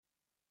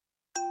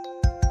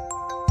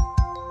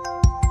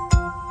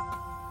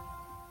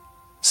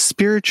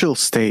Spiritual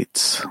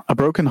states, a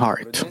broken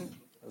heart.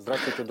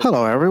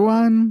 Hello,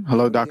 everyone.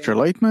 Hello, Dr.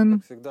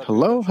 Laitman.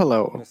 Hello,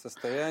 hello.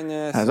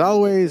 As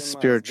always,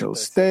 spiritual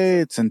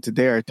states, and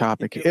today our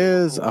topic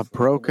is a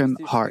broken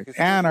heart.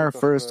 And our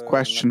first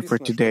question for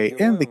today,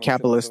 in the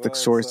Kabbalistic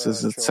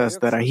sources, it says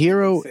that a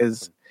hero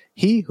is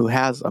he who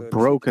has a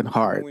broken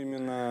heart.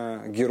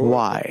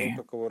 Why?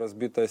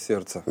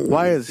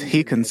 Why is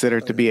he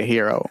considered to be a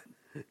hero?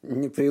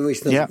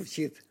 Yeah,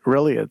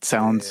 really, it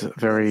sounds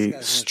very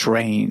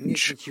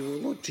strange.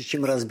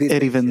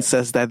 It even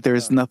says that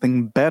there's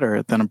nothing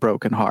better than a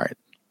broken heart.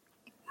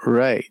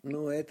 Right.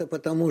 Well,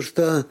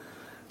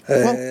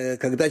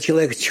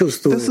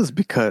 this is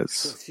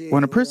because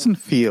when a person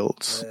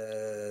feels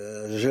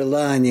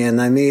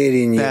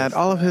that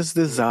all of his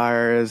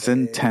desires,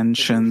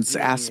 intentions,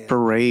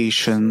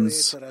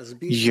 aspirations,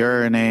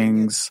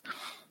 yearnings,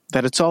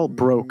 that it's all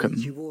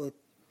broken,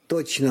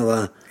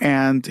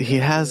 and he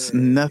has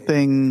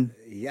nothing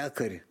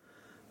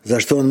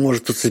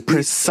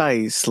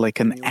precise, like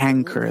an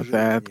anchor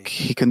that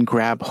he can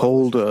grab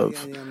hold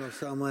of,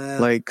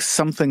 like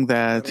something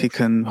that he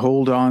can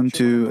hold on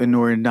to in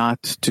order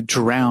not to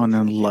drown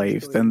in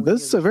life, then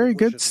this is a very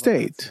good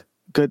state.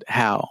 Good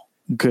how?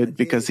 Good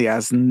because he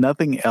has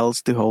nothing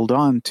else to hold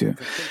on to,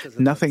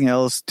 nothing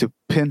else to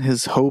pin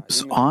his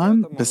hopes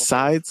on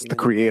besides the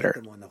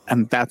Creator.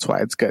 And that's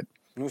why it's good.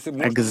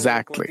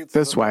 Exactly.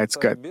 That's why it's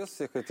good.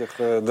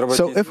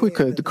 So if we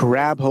could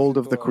grab hold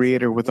of the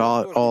Creator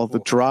without all the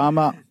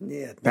drama,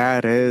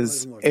 that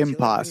is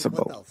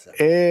impossible.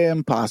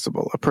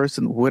 Impossible. A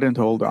person wouldn't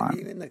hold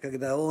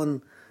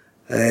on.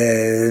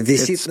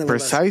 It's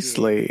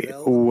precisely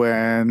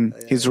when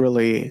he's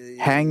really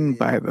hanging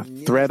by the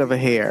thread of a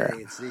hair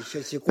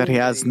that he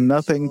has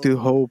nothing to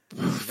hope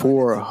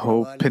for,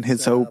 pin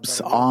his hopes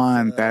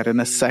on, that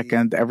in a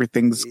second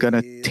everything's going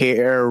to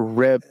tear,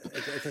 rip.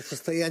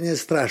 It's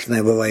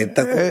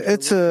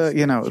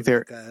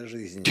they're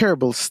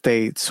terrible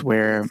states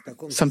where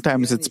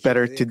sometimes it's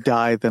better to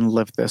die than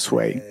live this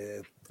way.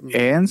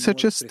 In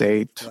such a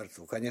state,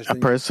 a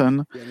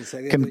person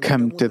can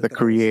come to the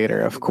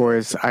Creator. Of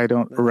course, I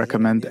don't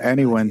recommend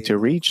anyone to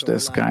reach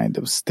this kind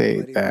of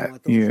state. That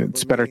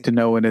it's better to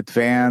know in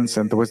advance,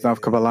 and the wisdom of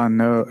Kabbalah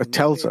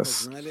tells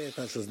us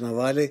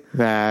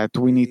that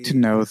we need to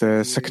know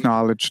this,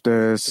 acknowledge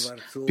this,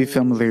 be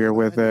familiar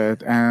with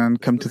it, and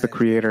come to the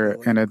Creator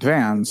in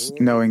advance,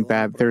 knowing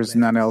that there's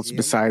none else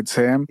besides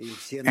Him,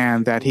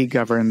 and that He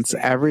governs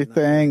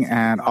everything,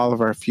 and all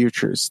of our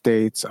future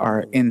states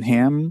are in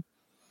Him.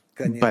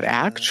 But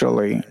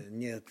actually,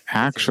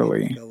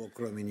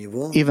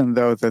 even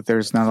though that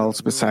there's none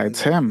else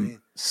besides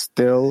Him,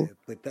 still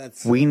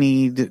we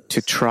need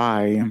to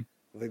try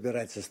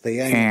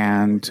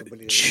and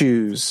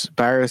choose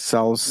by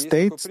ourselves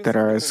states that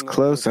are as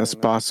close as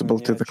possible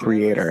to the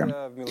Creator.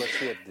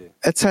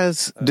 It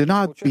says, do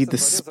not be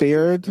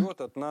despaired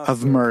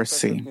of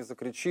mercy. What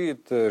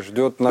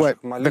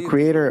the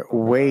Creator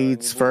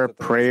waits for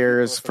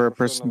prayers, for a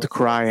person to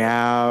cry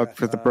out,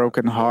 for the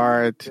broken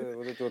heart,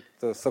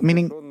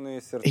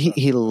 meaning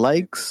He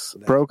likes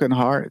broken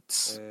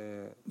hearts.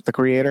 The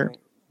Creator.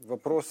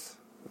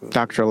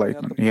 Dr.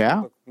 Laitman,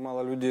 yeah?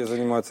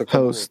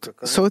 Host.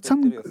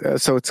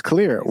 So it's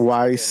clear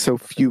why so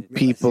few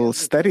people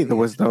study the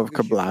wisdom of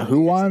Kabbalah.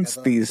 Who wants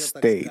these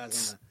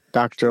states?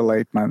 Dr.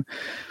 Laitman.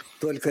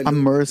 A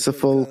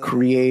merciful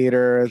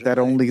Creator that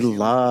only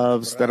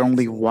loves, that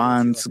only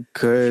wants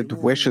good,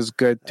 wishes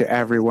good to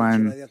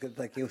everyone.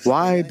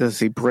 Why does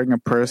He bring a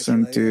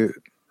person to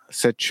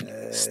such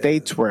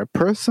states where a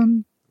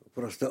person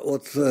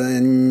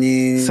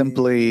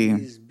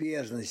simply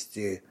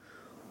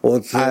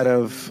out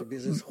of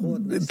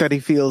that he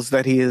feels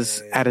that he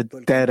is at a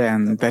dead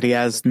end, that he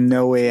has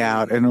no way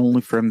out, and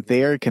only from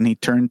there can he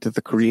turn to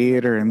the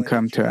Creator and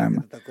come to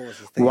Him?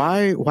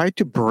 Why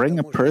to bring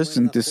a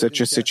person to such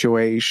a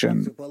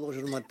situation?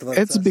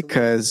 It's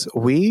because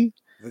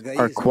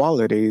our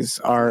qualities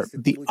are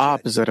the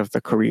opposite of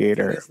the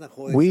Creator.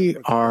 We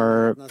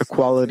are the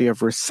quality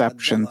of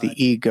reception, the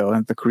ego,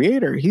 and the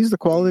Creator, He's the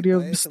quality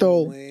of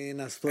bestowal.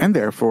 And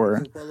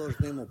therefore,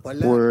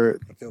 we're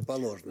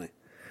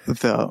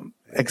the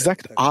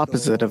exact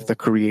opposite of the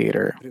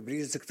Creator.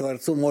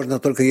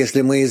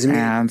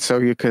 And so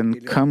you can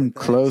come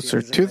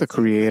closer to the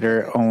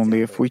Creator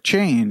only if we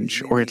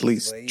change, or at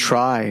least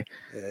try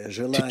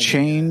to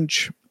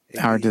change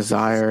our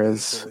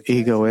desires,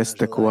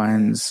 egoistic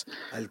ones,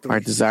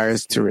 our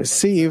desires to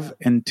receive,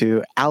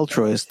 into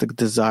altruistic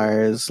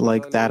desires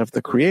like that of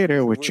the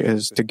Creator, which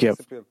is to give.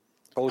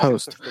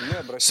 Host.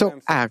 So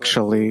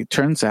actually, it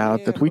turns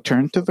out that we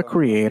turn to the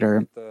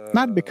Creator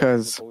Not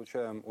because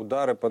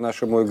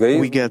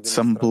we get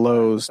some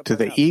blows to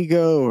the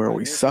ego or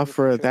we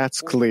suffer,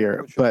 that's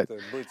clear. But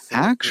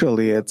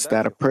actually, it's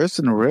that a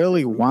person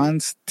really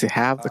wants to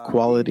have the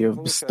quality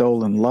of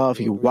bestowal and love.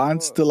 He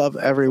wants to love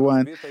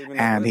everyone,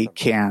 and he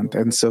can't.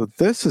 And so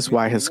this is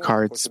why his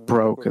heart's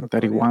broken,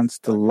 that he wants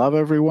to love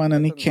everyone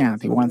and he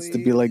can't. He wants to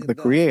be like the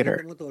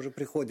Creator.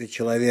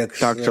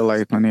 Dr.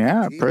 Laitman,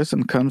 yeah, a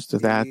person comes to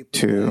that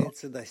too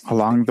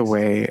along the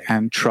way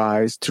and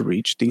tries to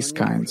reach these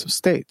kinds of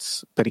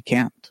states, but he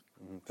can't.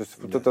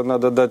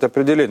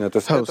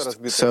 Host.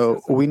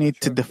 So we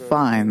need to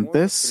define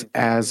this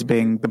as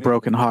being the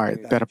broken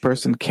heart, that a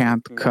person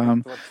can't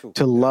come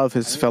to love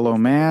his fellow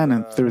man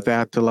and through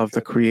that to love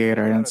the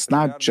Creator. And it's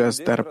not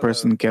just that a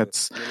person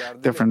gets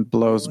different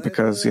blows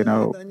because,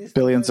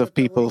 billions of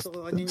people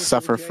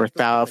suffer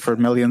for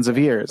millions of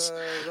years.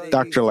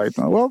 Dr.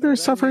 Laitman, well, they're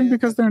suffering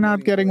because they're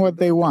not getting what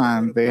they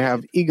want. They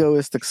have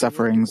egoistic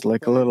sufferings,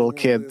 like a little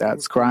kid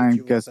that's crying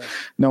because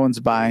no one's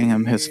buying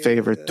him his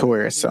favorite toy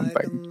or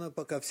something.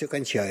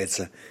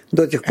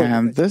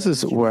 And this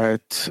is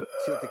what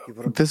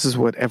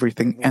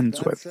everything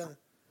ends with.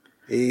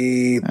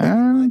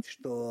 And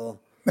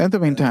in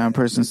the meantime, a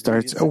person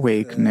starts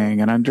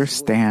awakening and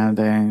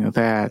understanding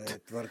that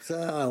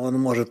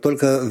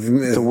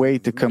the way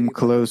to come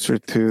closer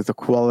to the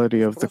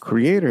quality of the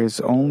Creator is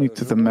only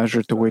to the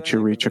measure to which you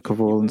reach a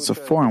equivalence of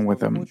form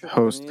with Him.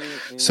 Host.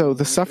 So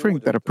the suffering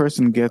that a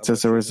person gets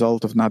as a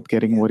result of not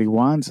getting what he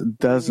wants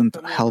doesn't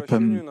help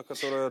him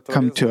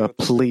come to a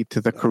plea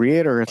to the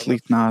Creator,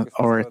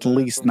 or at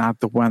least not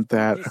the one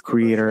that the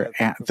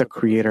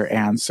Creator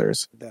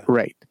answers.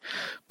 Right.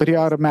 But he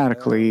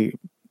automatically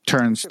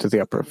turns to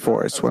the upper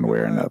force one way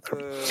or another.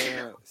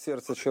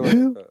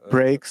 Who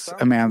breaks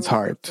a man's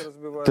heart?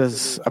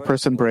 Does a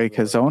person break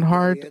his own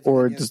heart,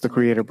 or does the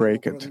Creator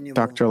break it?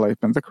 Dr.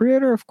 Laitman, the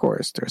Creator, of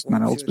course. There's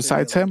none else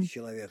besides Him.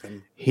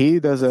 He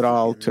does it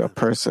all to a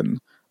person,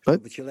 but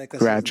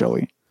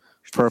gradually.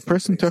 For a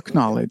person to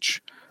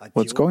acknowledge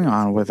what's going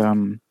on with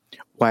him,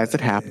 why is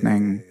it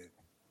happening?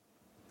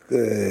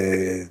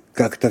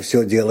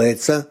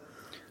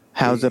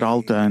 How's it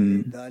all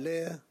done?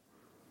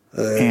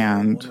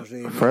 And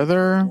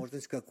further,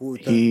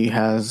 he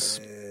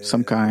has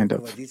some kind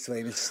of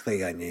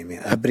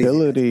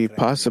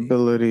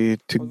possibility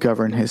to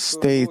govern his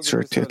states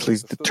or to at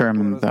least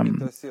determine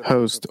them.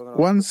 Host,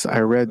 once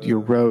I read you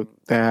wrote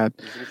that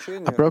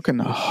a broken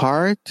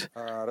heart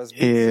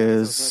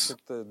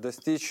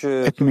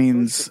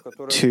means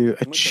to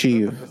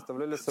achieve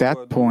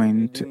that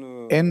point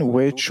in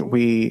which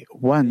we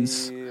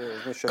once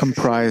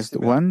comprised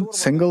one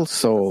single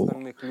soul,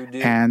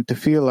 and to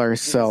feel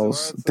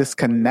ourselves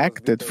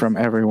disconnected from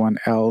everyone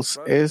else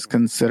is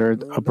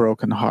considered a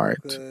broken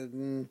heart.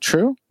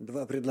 True?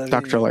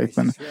 Dr.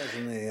 Laitman.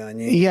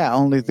 Yeah,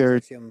 only there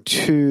are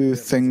two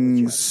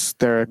things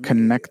that are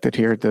connected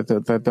here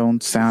that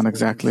don't sound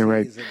exactly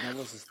right.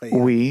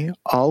 We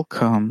all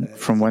come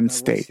from one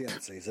state,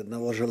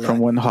 from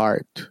one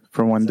heart,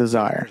 from one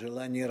desire.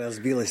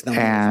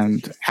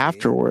 And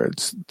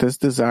afterwards, this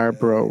desire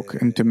broke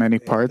into many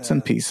parts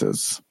and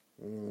pieces.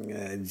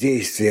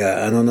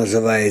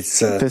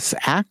 This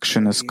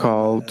action is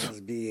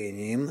called,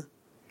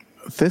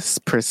 this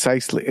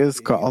precisely is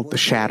called the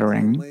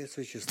shattering,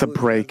 the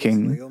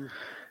breaking,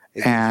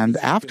 and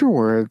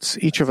afterwards,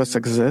 each of us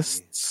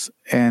exists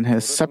in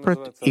his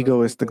separate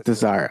egoistic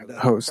desire,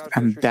 host,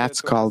 and that's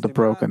called a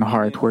broken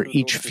heart, where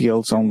each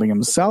feels only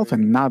himself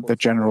and not the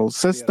general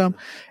system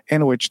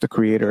in which the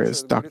Creator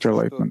is. Dr.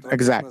 Laitman,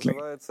 exactly.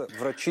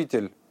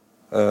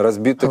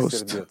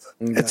 Host.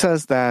 It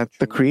says that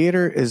the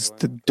Creator is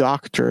the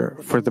doctor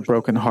for the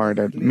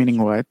brokenhearted,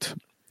 meaning what?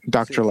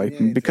 Dr.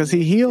 Laitman, because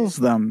he heals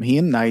them, he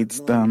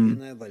unites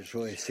them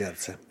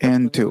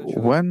into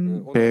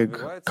one big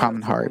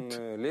common heart.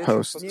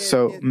 Host.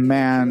 So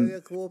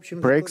man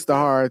breaks the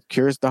heart,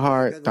 cures the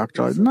heart.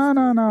 Dr.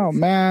 Laitman, no.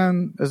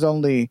 Man is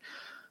only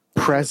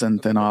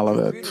present in all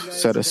of it,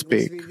 so to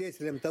speak.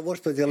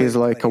 He's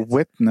like a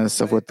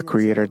witness of what the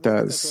Creator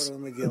does.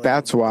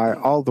 That's why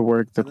all the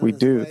work that we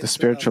do, the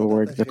spiritual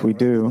work that we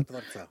do,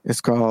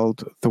 is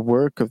called the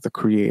work of the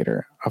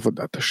Creator,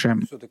 Avodat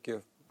Hashem.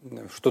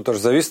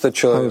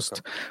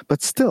 Host.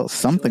 But still,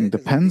 something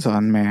depends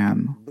on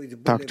man,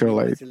 Dr.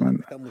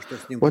 Laitman.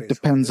 What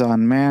depends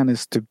on man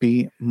is to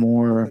be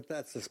more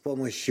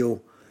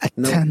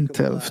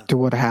attentive to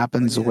what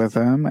happens with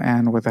him,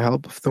 and with the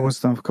help of the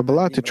wisdom of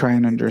Kabbalah to try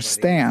and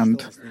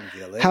understand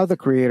how the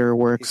Creator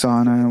works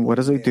on him, what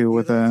does he do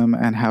with him,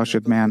 and how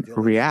should man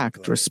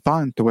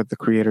respond to what the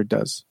Creator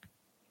does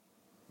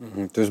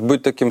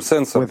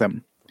with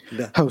him.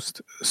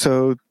 Host.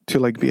 So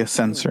to be a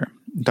sensor,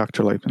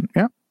 Dr. Laitman.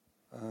 Yeah.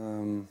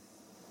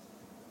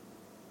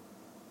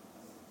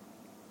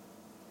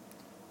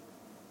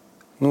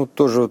 Well,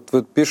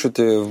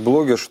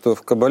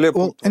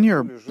 in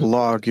your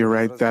blog, you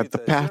write that the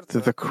path to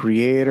the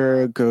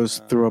Creator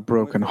goes through a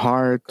broken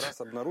heart,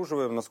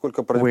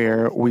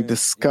 where we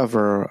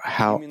discover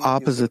how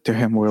opposite to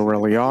Him we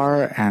really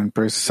are, and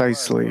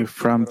precisely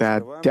from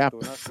that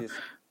depth,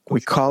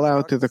 we call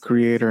out to the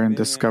Creator and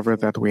discover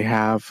that we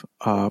have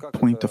a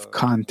point of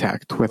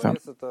contact with Him.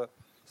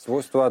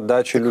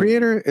 The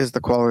Creator is the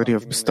quality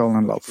of bestowal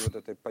and love.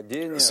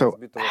 So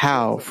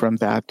how, from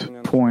that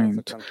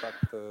point,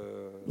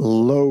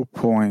 low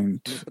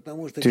point,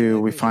 do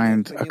we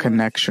find a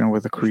connection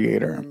with the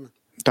Creator?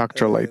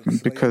 Dr.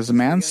 Laitman, because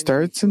man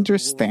starts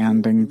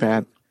understanding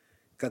that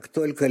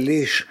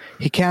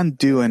he can't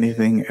do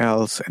anything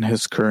else in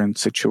his current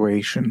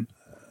situation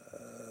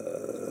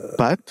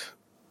but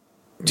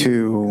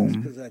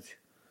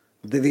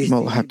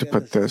how to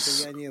put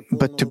this,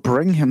 but to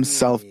bring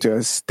himself to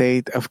a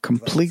state of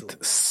complete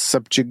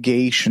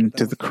subjugation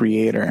to the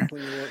Creator,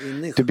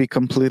 to be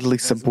completely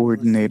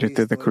subordinated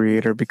to the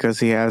Creator because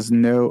he has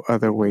no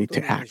other way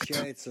to act.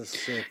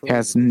 He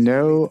has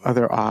no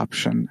other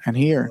option. And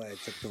here,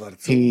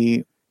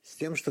 he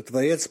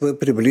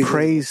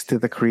prays to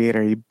the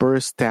Creator. He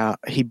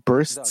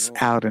bursts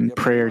out in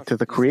prayer to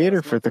the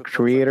Creator for the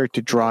Creator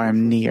to draw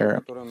him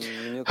near.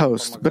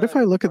 Host, but if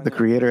I look at the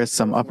Creator as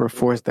some upper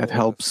force that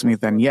helps me,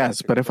 then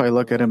yes. But if I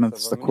look at him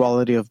as the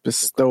quality of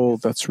bestowal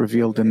that's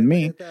revealed in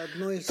me,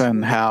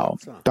 then how?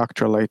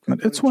 Dr.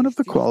 Laitman, it's one of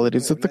the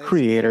qualities of the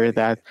Creator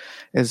that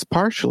is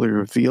partially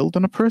revealed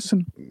in a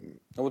person.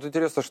 Host,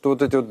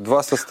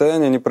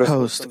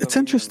 it's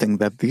interesting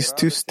that these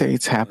two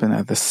states happen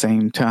at the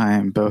same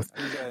time, both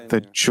the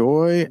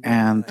joy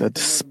and the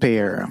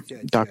despair.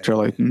 Dr.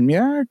 Laitman,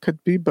 yeah, it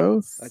could be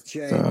both,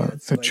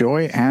 the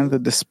joy and the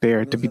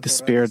despair, to be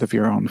despaired of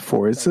your own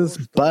forces,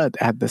 but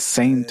at the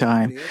same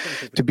time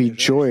to be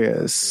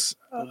joyous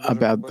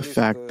about the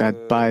fact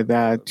that by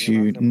that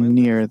you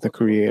near the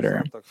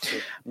Creator.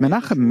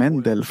 Menachem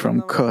Mendel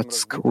from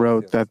Kutsk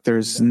wrote that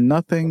there's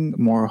nothing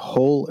more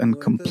whole and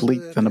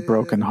complete than a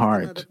broken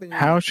heart.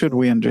 How should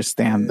we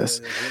understand this?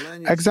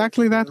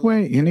 Exactly that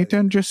way. You need to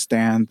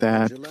understand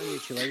that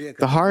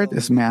the heart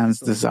is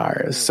man's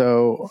desire.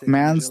 So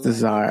man's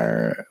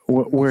desire,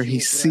 where he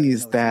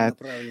sees that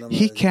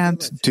he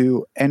can't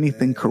do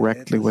anything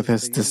correctly with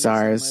his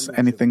desires,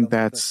 anything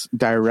that's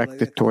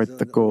directed toward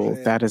the goal,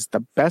 that is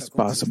the best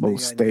possible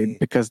state,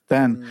 because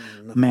then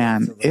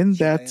man in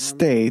that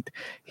state,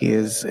 he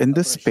is in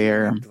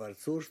despair.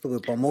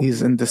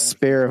 He's in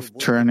despair of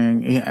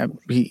turning.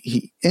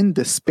 In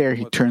despair,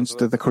 he turns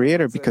to the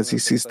Creator because he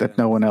sees that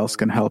no one else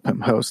can help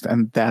him host,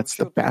 and that's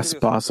the best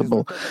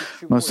possible,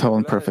 most whole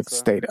and perfect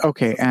state.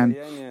 Okay, and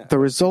the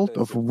result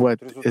of what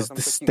is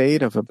the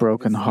state of a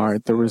broken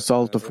heart, the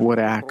result of what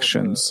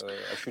actions?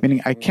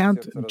 Meaning, I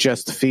can't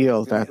just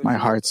feel that my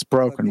heart's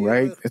broken,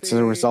 right? It's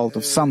a result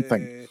of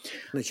something.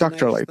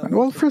 Dr. Laitman,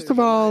 well, first of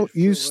all,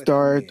 you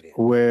start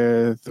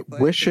with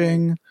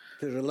wishing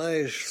you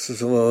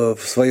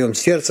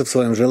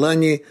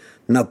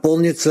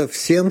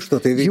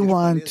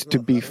want to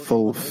be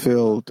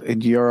fulfilled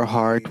in your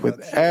heart with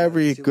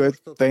every good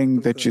thing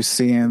that you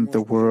see in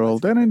the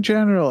world, and in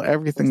general,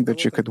 everything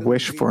that you could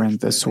wish for in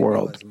this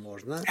world.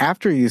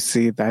 After you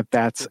see that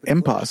that's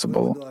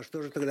impossible,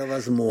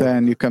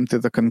 then you come to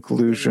the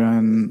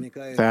conclusion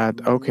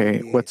that, okay,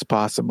 what's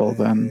possible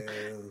then?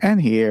 And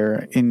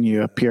here in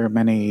you appear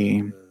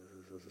many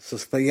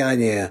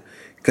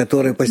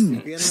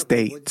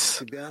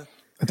states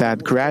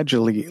that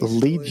gradually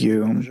lead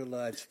you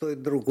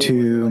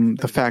to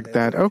the fact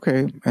that,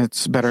 okay,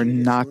 it's better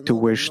not to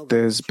wish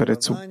this, but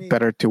it's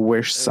better to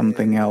wish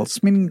something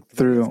else. Meaning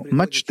through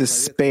much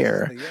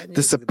despair,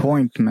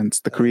 disappointments,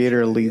 the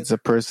Creator leads a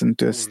person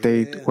to a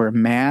state where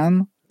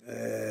man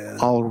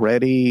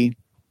already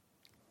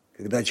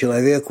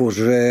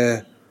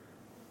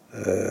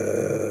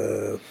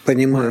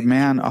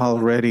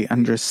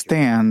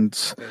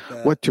understands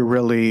what to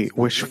really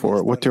wish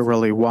for, what to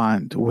really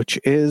want, which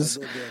is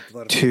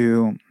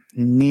to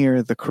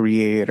near the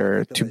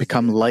Creator, to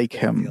become like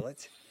Him.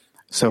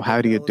 So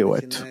how do you do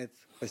it?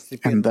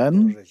 And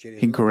then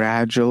he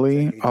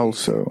gradually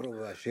also,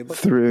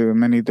 through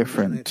many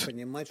different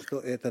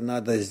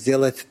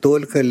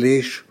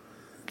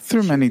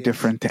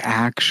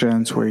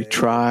actions where he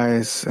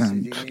tries,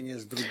 and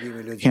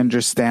he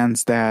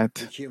understands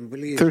that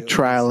through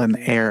trial and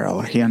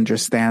error, he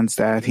understands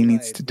that he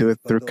needs to do it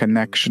through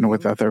connection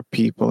with other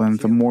people, and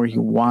the more he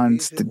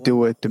wants to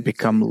do it to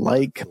become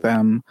like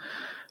them,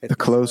 the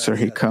closer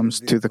he comes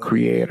to the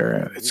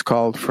Creator. It's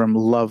called from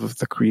love of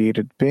the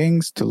created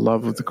beings to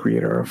love of the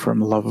Creator, from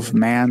love of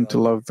man to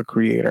love of the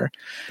Creator.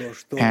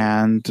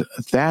 And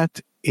that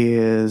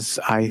is,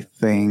 I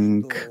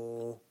think,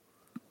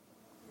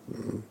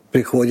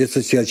 what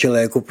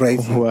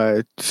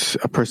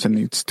a person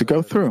needs to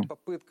go through.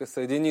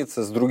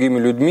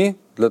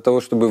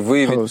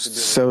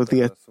 So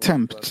the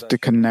attempt to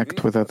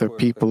connect with other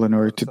people in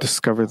order to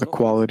discover the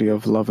quality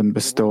of love and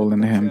bestowal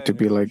in him to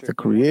be like the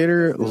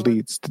Creator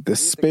leads to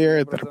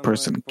despair that a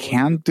person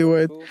can't do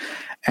it,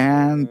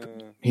 and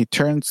he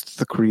turns to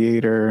the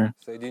Creator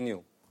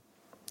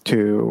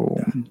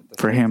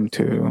for him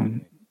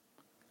to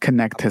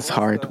connect his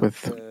heart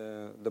with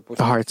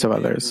the hearts of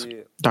others.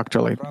 Dr.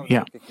 Laitman,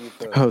 yeah.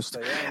 Host,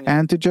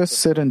 and to just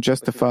sit and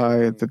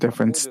justify the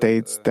different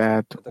states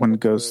that one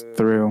goes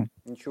through,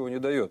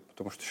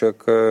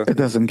 it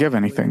doesn't give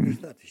anything.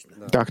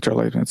 Dr.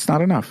 Laitman, it's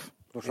not enough.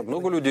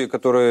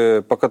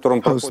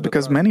 Host,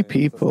 because many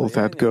people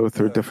that go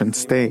through different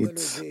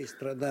states,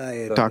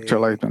 Dr.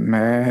 Laitman,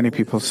 many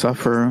people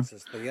suffer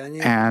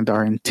and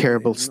are in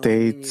terrible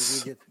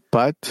states,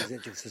 but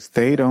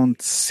they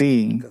don't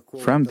see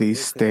from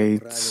these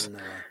states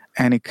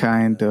any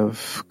kind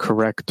of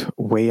correct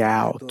way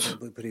out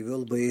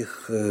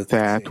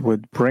that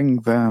would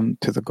bring them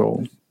to the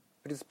goal.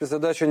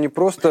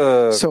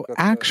 So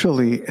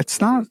actually, it's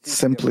not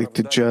simply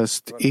to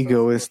just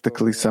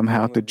egoistically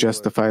somehow to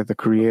justify the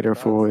Creator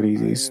for what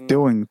He's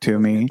doing to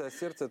me,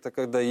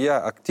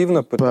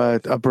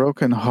 but a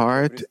broken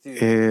heart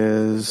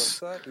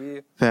is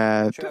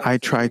that I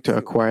try to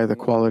acquire the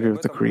quality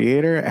of the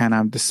Creator and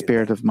I'm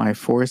despaired of my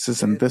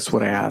forces, and this is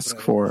what I ask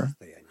for.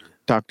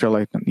 Dr.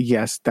 Laitman,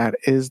 yes, that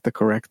is the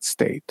correct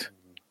state.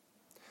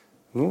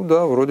 Ну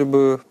да, вроде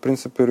бы, в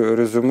принципе,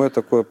 резюме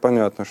такое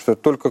понятно, что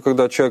только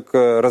когда человек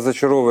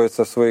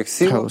разочаровывается в своих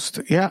силах.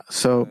 Host, yeah,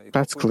 so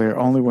that's clear.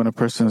 Only when a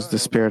person is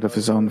despaired of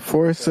his own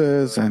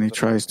forces and he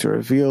tries to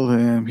reveal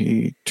him,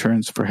 he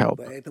turns for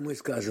help.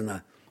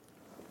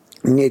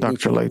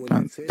 Dr.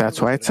 Laitman,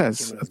 that's why it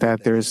says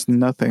that there is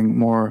nothing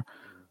more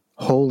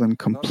whole and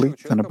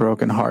complete than a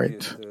broken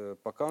heart.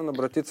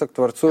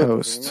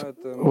 Host,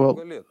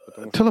 well,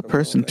 till a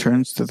person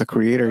turns to the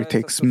Creator, it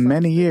takes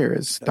many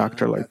years,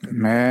 Dr. Laitman,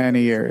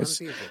 many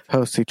years.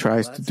 Host, he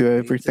tries to do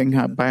everything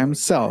by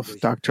himself.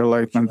 Dr.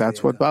 Laitman,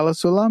 that's what Bala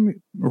Sulam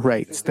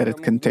writes, that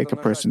it can take a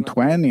person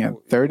 20 and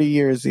 30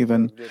 years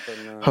even.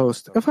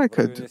 Host, if I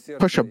could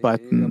push a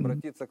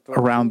button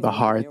around the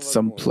heart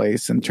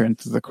someplace and turn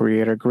to the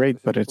Creator,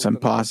 great, but it's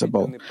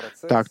impossible.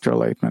 Dr.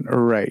 Laitman,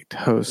 right.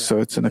 Host, so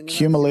it's an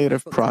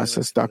accumulative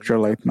process, Dr.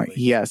 Laitman,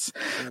 yes.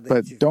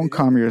 But don't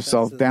calm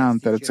yourself down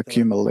that it's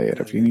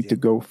accumulative. You need to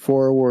go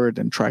forward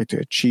and try to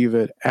achieve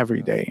it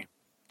every day.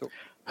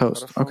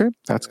 Host, okay,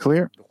 that's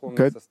clear.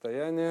 Good.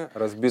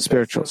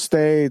 Spiritual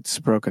states,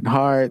 broken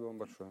heart.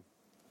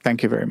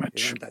 Thank you very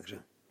much.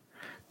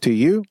 To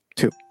you,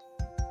 too.